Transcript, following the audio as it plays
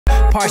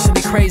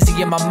Partially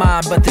crazy in my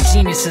mind, but the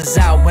genius is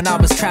out. When I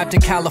was trapped in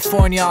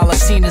California, all I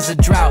seen is a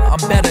drought.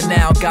 I'm better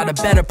now, got a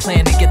better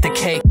plan to get the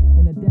cake.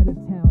 In a dead of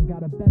town,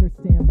 got a better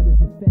stand, but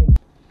is it fake?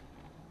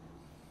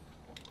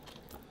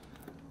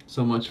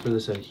 So much for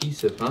this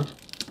adhesive, huh?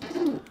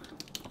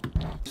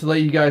 To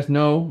let you guys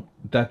know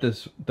that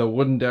the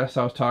wooden desk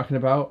I was talking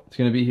about, it's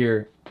gonna be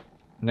here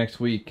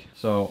next week.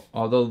 So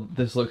although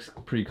this looks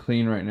pretty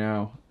clean right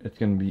now, it's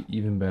gonna be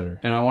even better.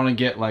 And I want to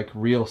get like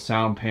real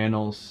sound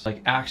panels,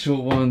 like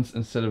actual ones,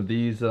 instead of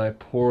these that I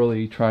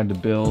poorly tried to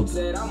build.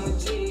 I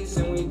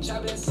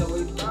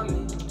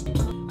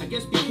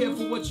guess be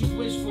careful what you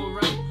wish for,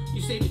 right?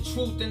 You say the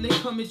truth and they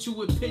come at you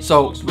with pitchforks.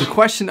 So the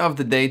question of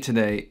the day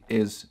today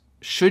is,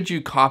 should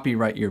you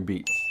copyright your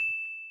beats?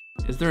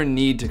 Is there a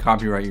need to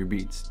copyright your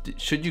beats?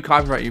 Should you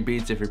copyright your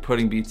beats if you're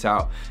putting beats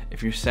out,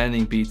 if you're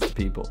sending beats to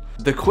people?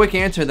 The quick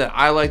answer that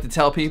I like to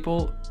tell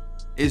people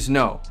is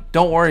no.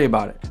 Don't worry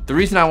about it. The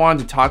reason I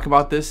wanted to talk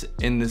about this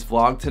in this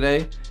vlog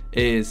today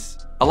is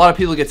a lot of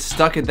people get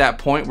stuck at that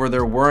point where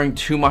they're worrying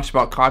too much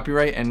about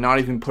copyright and not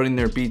even putting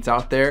their beats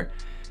out there.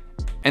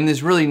 And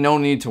there's really no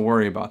need to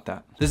worry about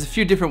that. There's a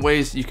few different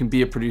ways you can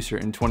be a producer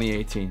in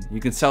 2018. You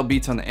can sell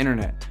beats on the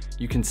internet.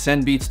 You can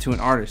send beats to an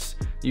artist.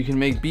 You can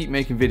make beat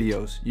making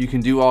videos. You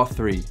can do all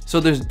three. So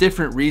there's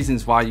different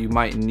reasons why you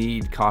might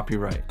need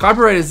copyright.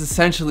 Copyright is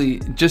essentially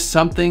just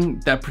something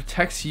that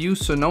protects you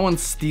so no one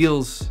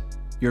steals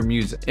your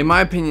music. In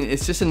my opinion,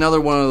 it's just another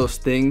one of those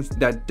things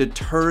that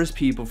deters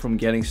people from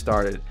getting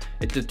started.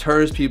 It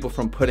deters people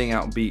from putting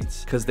out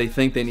beats because they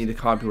think they need to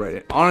copyright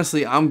it.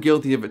 Honestly, I'm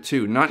guilty of it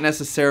too. Not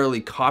necessarily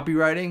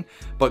copywriting,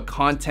 but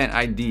content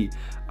ID.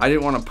 I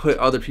didn't want to put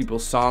other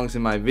people's songs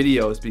in my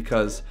videos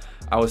because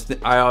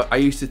I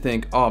used to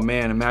think, oh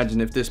man,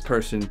 imagine if this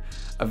person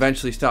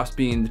eventually stops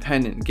being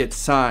independent, gets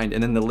signed,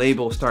 and then the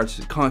label starts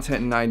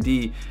content and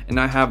ID, and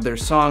I have their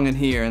song in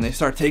here, and they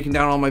start taking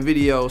down all my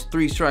videos.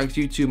 3 strikes,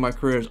 YouTube, my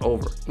career is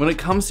over. When it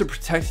comes to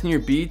protecting your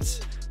beats,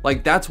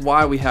 like that's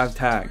why we have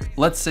tags.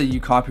 Let's say you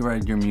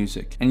copyrighted your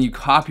music, and you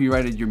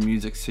copyrighted your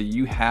music so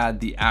you had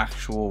the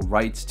actual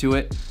rights to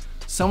it.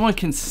 Someone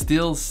can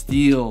still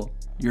steal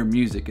your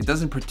music. It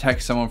doesn't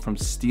protect someone from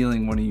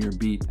stealing one of your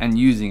beats and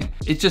using it.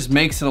 It just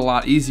makes it a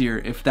lot easier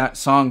if that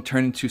song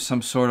turned into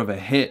some sort of a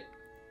hit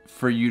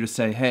for you to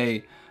say,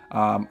 hey,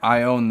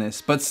 I own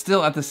this. But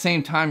still, at the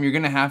same time, you're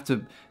gonna have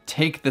to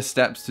take the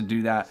steps to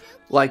do that.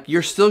 Like,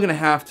 you're still gonna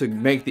have to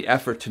make the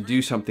effort to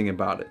do something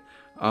about it.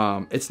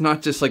 It's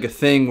not just like a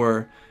thing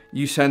where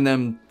you send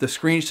them the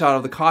screenshot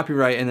of the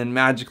copyright and then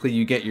magically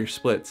you get your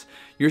splits.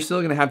 You're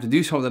still gonna have to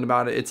do something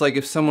about it. It's like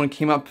if someone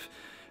came up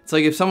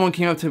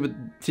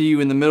to you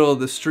in the middle of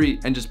the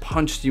street and just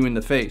punched you in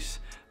the face.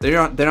 They're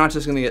not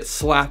just gonna get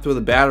slapped with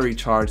a battery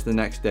charge the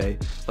next day.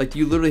 Like,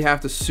 you literally have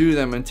to sue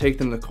them and take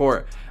them to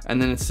court, and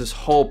then it's this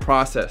whole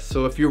process.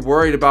 So if you're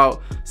worried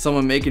about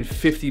someone making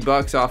 50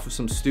 bucks off of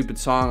some stupid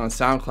song on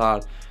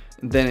SoundCloud,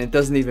 then it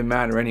doesn't even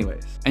matter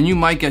anyways. And you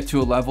might get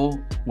to a level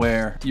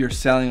where you're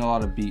selling a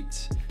lot of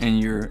beats and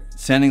you're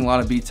sending a lot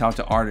of beats out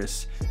to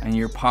artists and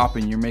you're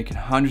popping, you're making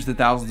hundreds of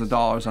thousands of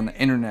dollars on the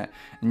internet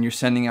and you're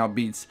sending out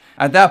beats.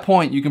 At that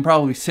point, you can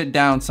probably sit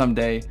down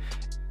someday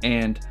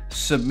and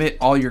submit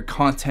all your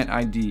content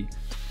ID.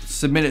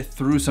 Submit it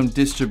through some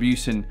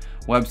distribution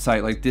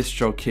website like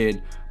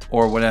DistroKid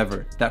or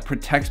whatever that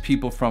protects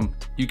people from,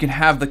 you can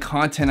have the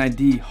content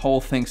ID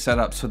whole thing set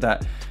up so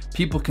that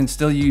people can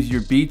still use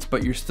your beats,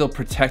 but you're still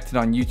protected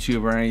on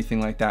YouTube or anything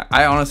like that.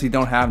 I honestly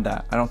don't have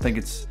that. I don't think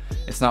it's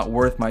not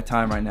worth my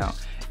time right now.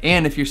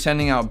 And if you're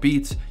sending out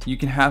beats, you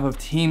can have a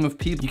team of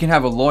people. You can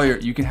have a lawyer,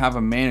 you can have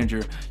a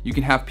manager, you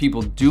can have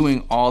people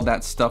doing all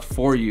that stuff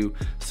for you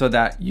so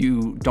that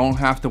you don't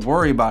have to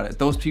worry about it.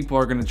 Those people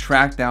are gonna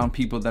track down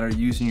people that are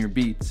using your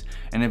beats.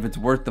 And if it's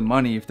worth the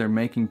money, if they're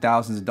making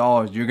thousands of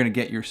dollars, you're gonna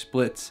get your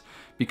splits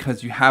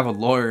because you have a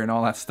lawyer and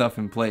all that stuff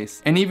in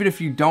place. And even if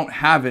you don't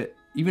have it,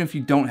 even if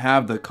you don't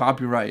have the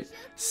copyright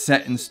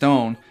set in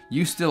stone,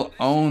 you still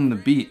own the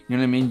beat. You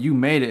know what I mean? You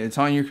made it, it's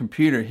on your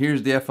computer.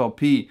 Here's the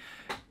FLP.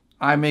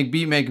 I make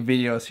beat making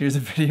videos. Here's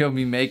a video of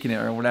me making it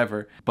or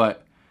whatever.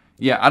 But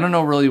yeah, I don't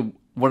know really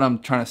what I'm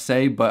trying to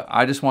say, but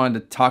I just wanted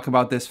to talk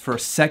about this for a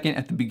second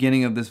at the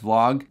beginning of this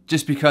vlog,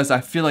 just because I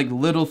feel like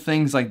little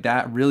things like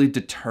that really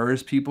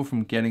deters people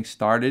from getting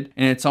started.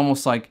 And it's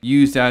almost like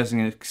used as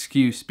an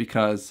excuse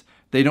because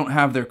they don't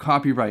have their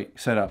copyright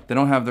set up. They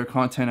don't have their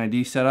content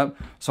ID set up,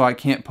 so I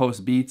can't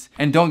post beats.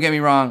 And don't get me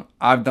wrong,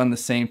 I've done the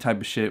same type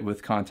of shit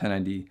with content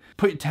ID.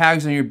 Put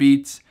tags on your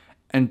beats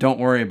and don't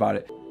worry about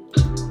it.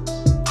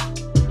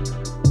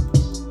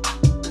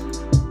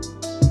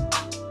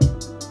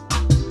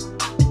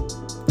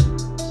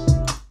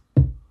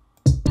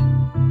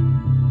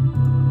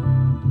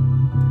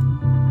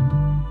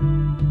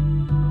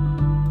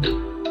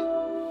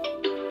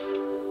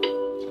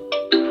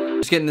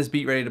 Just getting this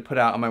beat ready to put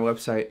out on my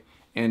website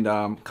and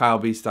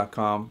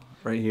kylebeats.com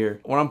right here.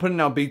 When I'm putting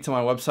out beats on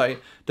my website,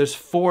 there's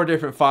 4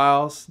 different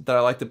files that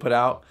I like to put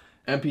out.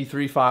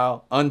 MP3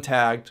 file,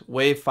 untagged,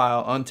 WAV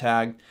file,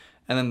 untagged,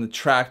 and then the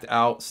tracked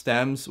out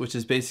stems, which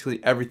is basically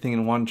everything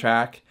in one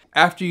track.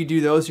 after you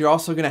do those, you're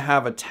also going to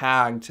have a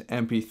tagged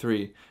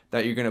MP3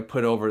 that you're going to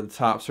put over the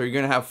top. So you're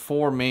going to have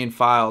 4 main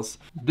files.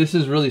 This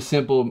is really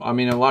simple. I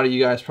mean, a lot of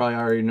you guys probably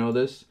already know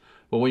this,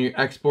 but when you're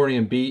exporting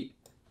a beat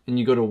and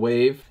you go to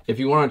Wave, if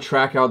you want to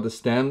track out the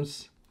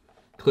stems,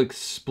 click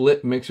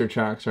Split Mixer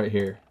Tracks right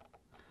here.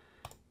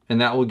 And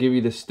that will give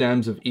you the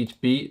stems of each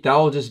beat. That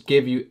will just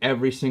give you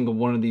every single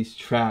one of these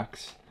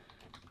tracks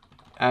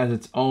as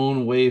its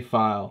own WAV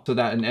file so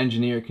that an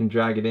engineer can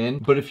drag it in.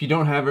 But if you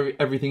don't have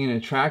everything in a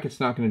track, it's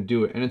not going to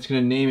do it. And it's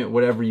going to name it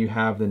whatever you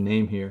have the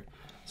name here.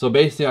 So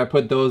basically I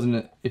put those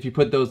in if you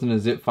put those in a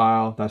zip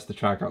file, that's the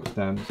track out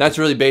stems. That's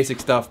really basic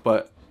stuff,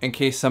 but in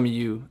case some of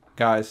you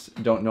guys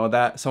don't know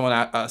that, someone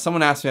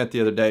asked me that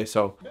the other day,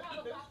 so. This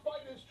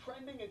fight is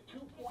trending at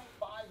 2.5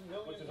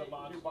 million, which is a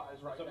monster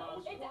buys right now.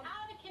 It's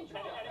out of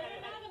control.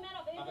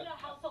 Is it a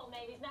household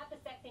name? He's not the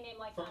sexy name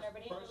like Conor,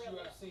 but he's First a real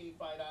UFC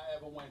fight I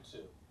ever went to.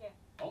 Yeah.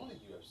 Only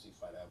UFC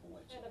fight I ever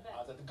went to. They're the best.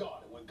 I was at the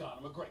Garden when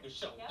Conor McGregor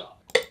showed up.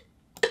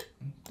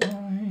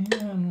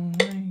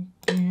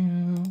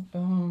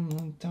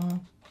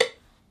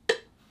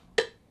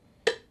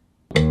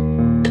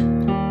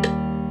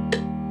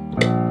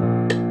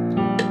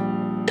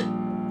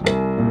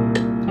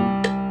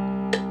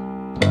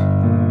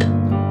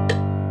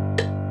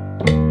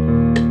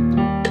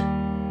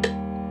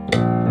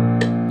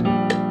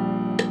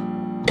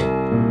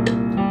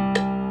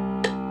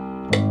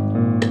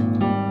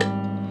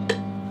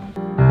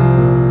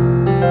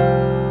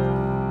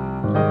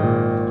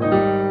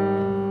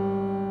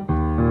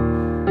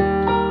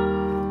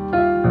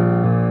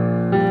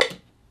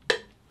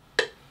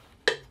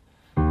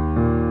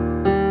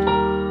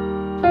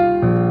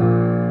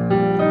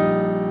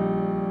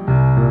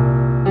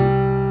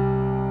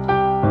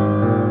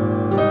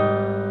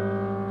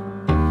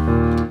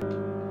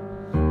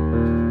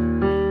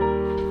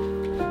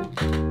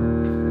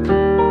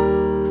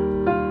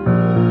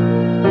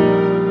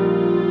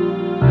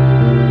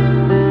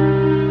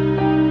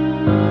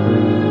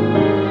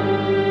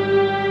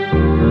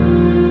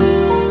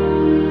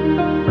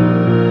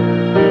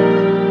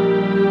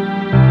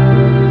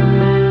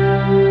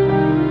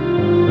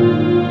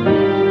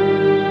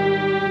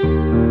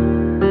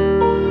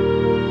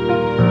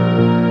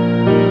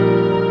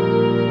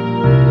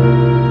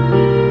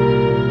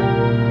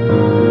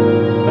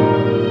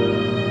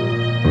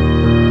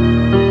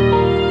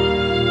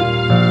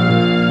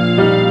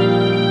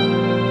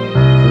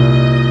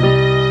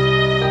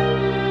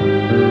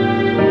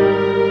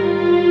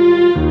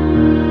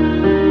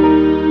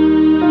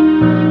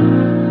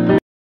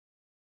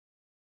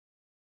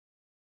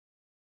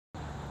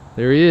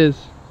 There he is.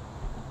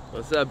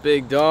 What's up,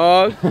 big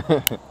dog?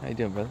 How you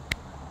doing, brother?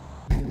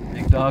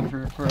 Big dog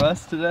for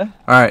us today?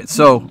 Alright,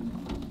 so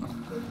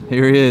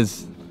here he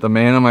is, the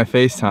man on my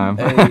FaceTime.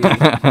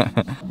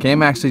 Hey.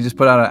 Cam actually just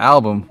put out an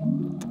album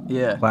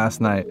last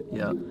night.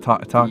 Yeah.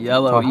 Talk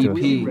Yellow to us. EP.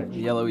 The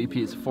Yellow EP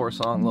is a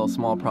 4-song, little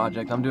small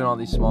project. I'm doing all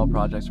these small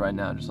projects right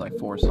now, just like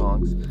 4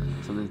 songs.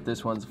 So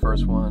this one's the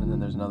first one, and then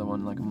there's another one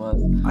in like a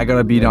month. I got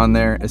a beat on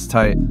there. It's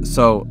tight.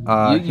 So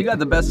you got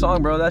the best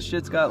song, bro. That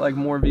shit's got like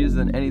more views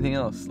than anything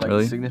else, like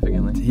really?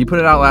 Significantly. He put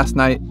it out last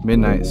night,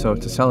 midnight. So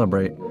to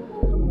celebrate,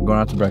 I'm going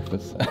out to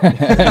breakfast.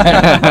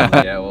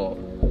 Yeah, well,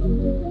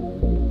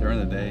 during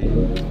the day.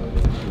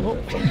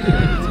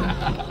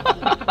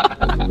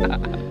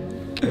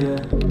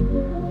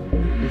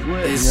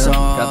 It's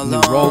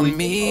all on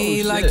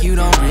me, like you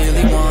don't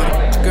really want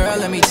it. Girl,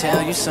 let me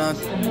tell you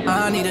something.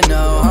 I need to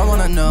know, I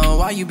wanna know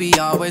why you be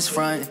always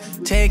frontin'.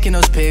 Taking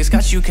those pics,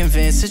 got you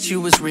convinced that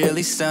you was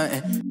really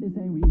stuntin'. This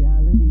ain't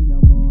reality no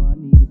more, I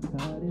need to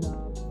cut it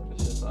off.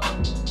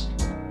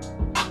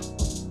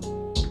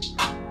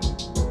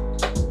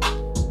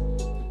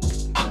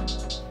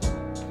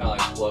 Kinda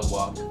like Blood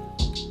Walk.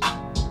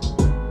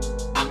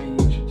 I mean,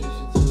 you introduce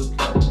it to the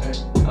club, right?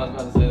 I was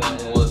about to say that,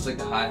 yeah. Well, it's like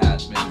the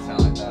hi-hats make it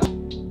sound like that.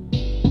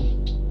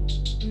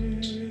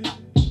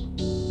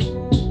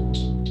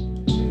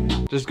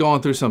 Just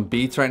going through some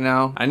beats right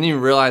now. I didn't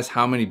even realize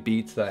how many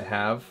beats that I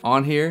have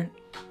on here.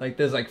 Like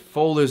there's like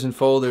folders and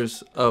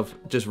folders of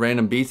just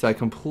random beats that I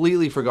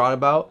completely forgot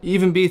about.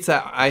 Even beats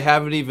that I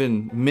haven't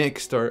even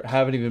mixed or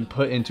haven't even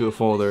put into a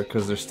folder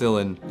because they're still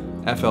in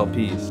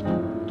FLPs.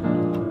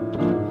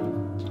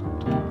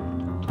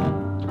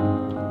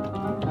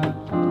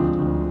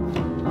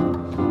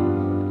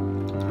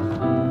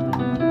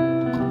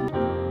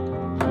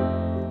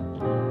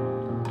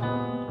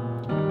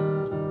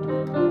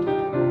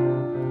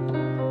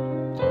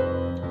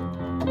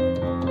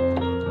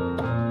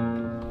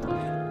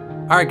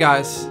 Alright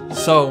guys,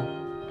 so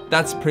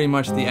that's pretty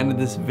much the end of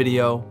this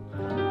video.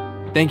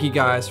 Thank you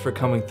guys for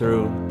coming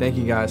through. Thank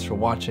you guys for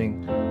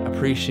watching.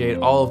 Appreciate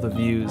all of the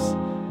views.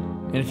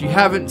 And if you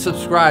haven't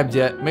subscribed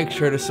yet, make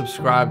sure to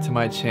subscribe to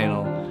my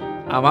channel.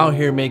 I'm out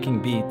here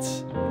making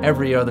beats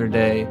every other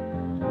day.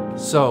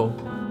 So,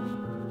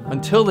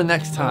 until the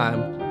next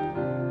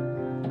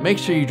time, make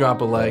sure you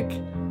drop a like,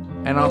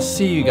 and I'll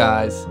see you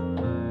guys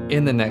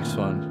in the next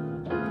one.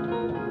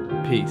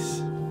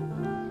 Peace.